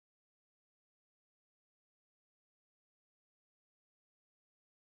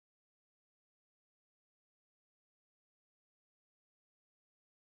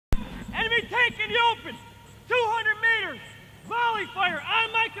Enemy tank in the open. 200 meters. Volley fire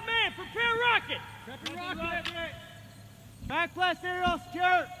on my command. Prepare rocket. Prepare rocket. Back blast area all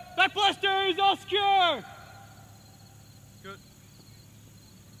secure. Back blast area is all secure. Good.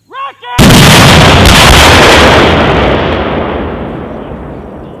 Rocket!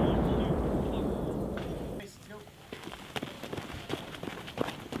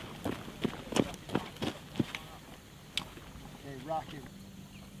 Rocket.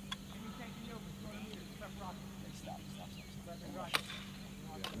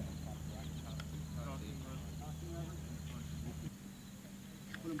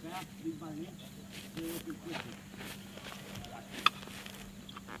 Put them back, leave by an inch. Stay open quickly.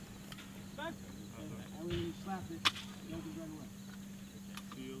 Back. And when you slap it, it opens right away.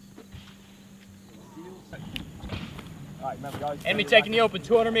 Seals. Alright, remember guys. Enemy tank in the open.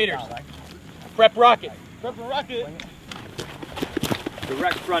 200 meters. Prep rocket. Prep a rocket.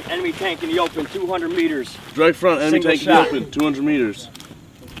 Direct front enemy tank in the open, 200 meters. Direct front enemy Single tank in the shot. open, 200 meters.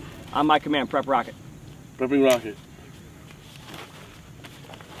 On my command, prep rocket. Prepping rocket.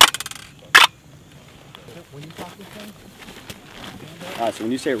 Alright, so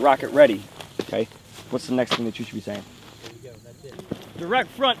when you say rocket ready, okay, what's the next thing that you should be saying? Direct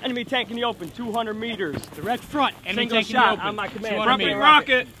front enemy tank in the open, 200 meters. Direct front enemy Single tank in the shot open. on my command. 200 Prepping meters.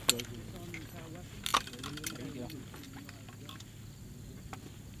 rocket.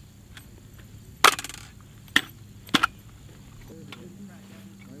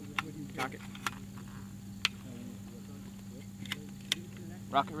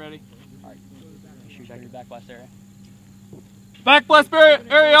 Rocket ready. Alright, shoot out your back blast area. Back blast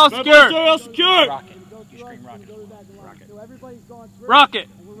area all secure. Area secure. Rocket. You scream rocket. Rocket. So everybody's gone through. Rocket.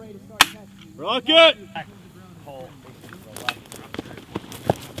 And we're ready to start testing. Rocket.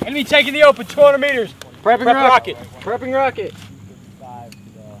 Enemy tank in the open, 200 meters. Prepping Prep rocket. rocket. Prepping rocket.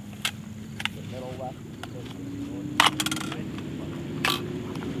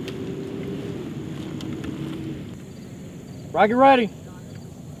 Rocket ready.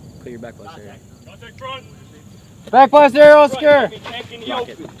 Clear your back blast area. Contact front. Back blast area all secure. Enemy tank in the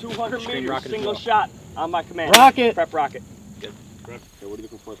Rocket. open, 200 Screen meters. rocket as Single well. shot on my command. Rocket. Prep rocket. Okay, what are you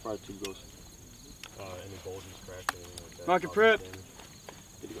looking for as far as tube goes? Any bulges, cracks, anything like that. Rocket prep.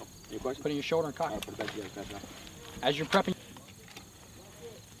 Good to go. Any questions? Put in your shoulder and cock. Alright, put it back together, fast enough. As you're prepping.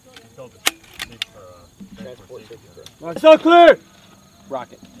 It's all clear.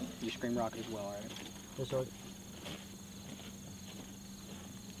 Rocket. You scream rocket as well, alright? Yes, sir.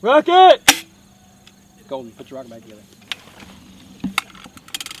 Rocket. Golden, put your rocket back together.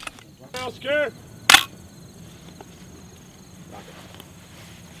 Secure.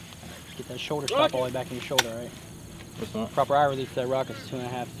 Just get that shoulder strap all the way back in your shoulder, alright? What's that? Proper eye release for that rocket is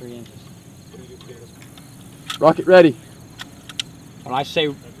 2.5 to 3 inches. Rocket ready.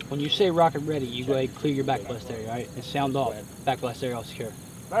 When you say rocket ready, you go ahead and clear your back blast area, alright? And sound off. Back blast area all secure.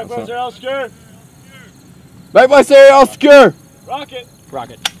 Back blast area all secure. Back blast area all secure. Rocket.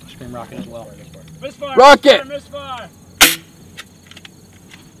 Rocket. Scream rocket as well. Misfire. Rocket. Misfire.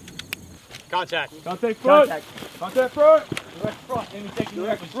 Contact. Contact front. Contact front. Direct front. Enemy tank in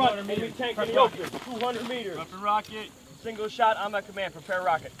the open. 200 meters. Enemy tank in the open. 200 meters. Prepping rocket. Single shot on my command. Prepare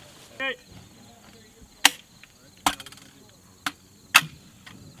rocket. Okay.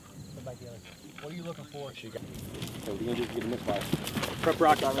 What are you looking for? Okay, we're gonna just get a misfire. Prep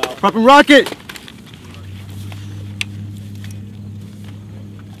rocket. Prepping rocket.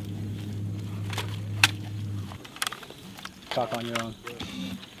 Cock on your own.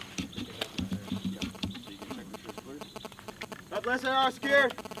 Back blast area all secure.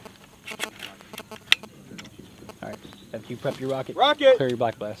 Alright. After you prep your rocket, Rocket. clear your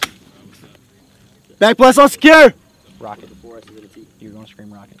black blast. Back blast all secure. Rocket. You're going to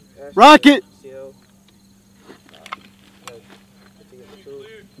scream rocket. Rocket.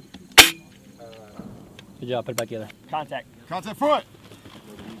 Good job, put it back together. Contact. Contact front.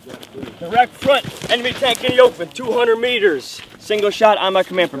 Direct front. Enemy tank in the open. 200 meters. Single shot on my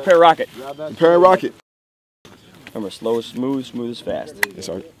command. Prepare rocket. Prepare rocket. Remember, slow is smooth, smooth is fast. Yes,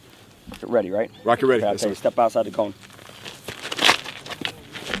 sir. Ready, right? Rocket ready. Okay, I'll Yes, tell you, sir. step outside the cone.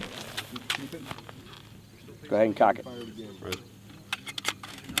 Go ahead and cock it.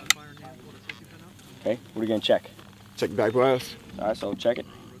 Okay, what are you going to check? Check back blast. All right, so check it.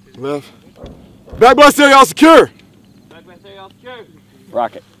 Left. Back blast area all secure.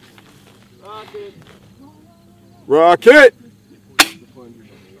 Rocket. Rocket.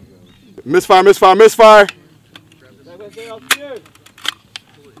 Misfire, misfire, misfire.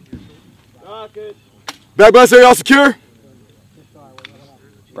 Back blast area all secure.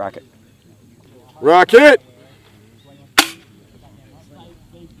 Rocket. Rocket.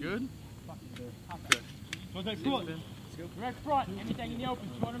 Good. Contact front. Direct front. Anything in the open.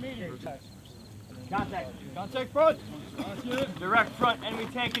 200 meters. Contact. Contact front. Direct front. Enemy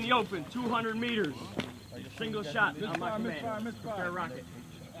tank in the open. 200 meters. Single shot. On my command. Prepare rocket.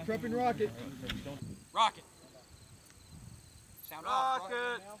 Prepping rocket. Rocket. Sound off.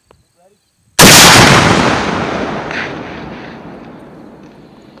 Rocket.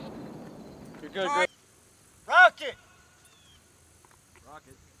 You're good, good. Rocket. Rocket.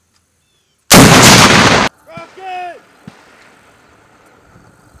 Rocket.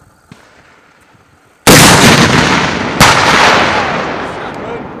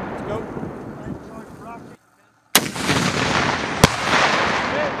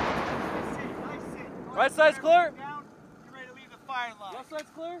 Right side's clear. Down. You're ready to leave the fire line. Left side's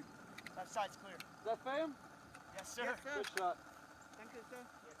clear. Left side's clear. Is that fam? Yes, sir. Good shot.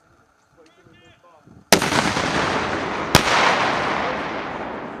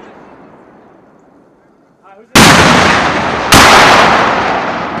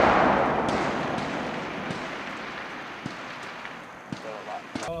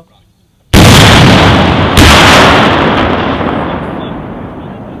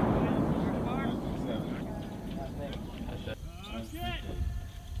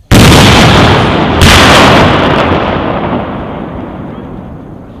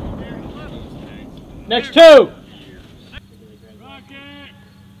 Next two.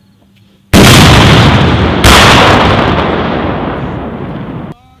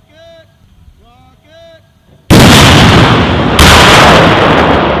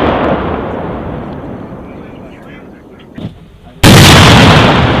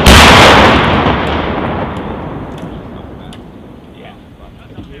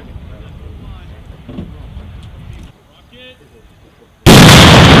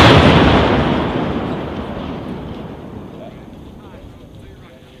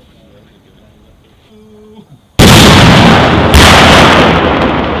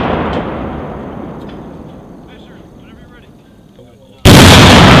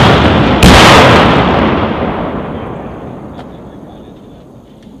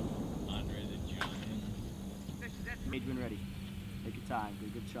 Adrian ready. Take your time.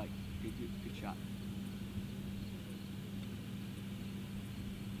 Good shot. Good shot.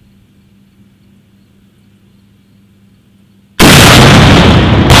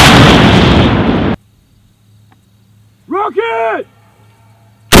 Rocket!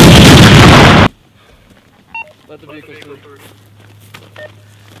 Let the vehicle through.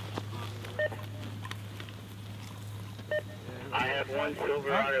 I have one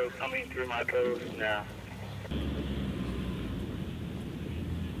Silverado coming through my cove now.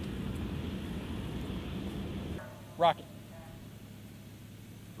 Rocket.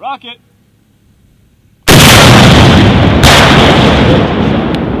 Rocket!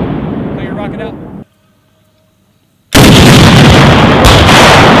 Clear your rocket out.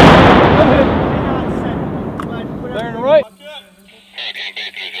 There in the right.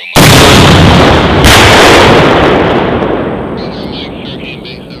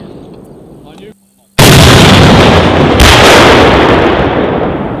 On you.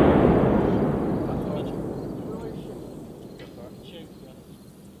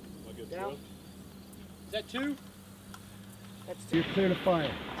 Down. Is that two? That's two. You're clear to fire.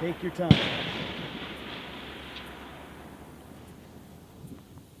 Take your time.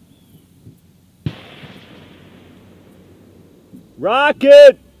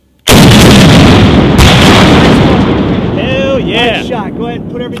 Rocket! Hell yeah! Nice shot. Go ahead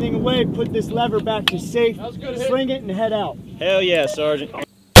and put everything away. Put this lever back to safe. That was a good hit. Sling it and head out. Hell yeah, Sergeant. On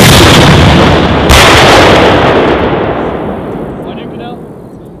you, Cadell.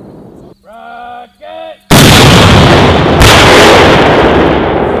 Rocket!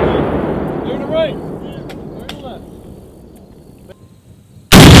 Clear to right. Clear to left.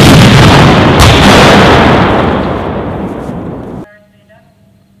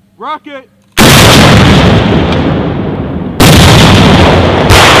 Rocket!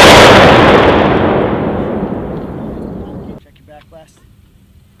 Check your back blast.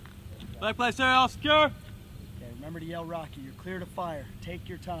 Back place area all secure. Okay, remember to yell Rocky. You're clear to fire. Take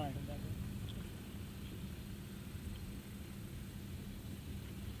your time.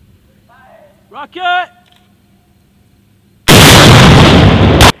 Rocket!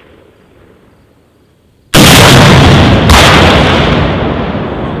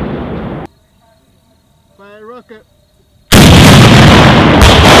 Fire rocket.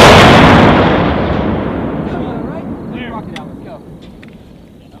 Clear. Rocket out, let's go.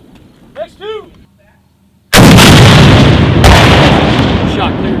 Next two!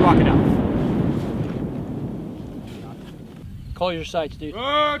 Shot, clear your rocket out. Call your sights, dude.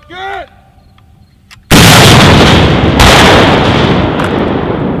 Rocket!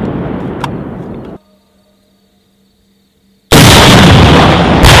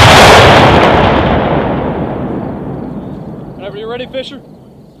 Fisher.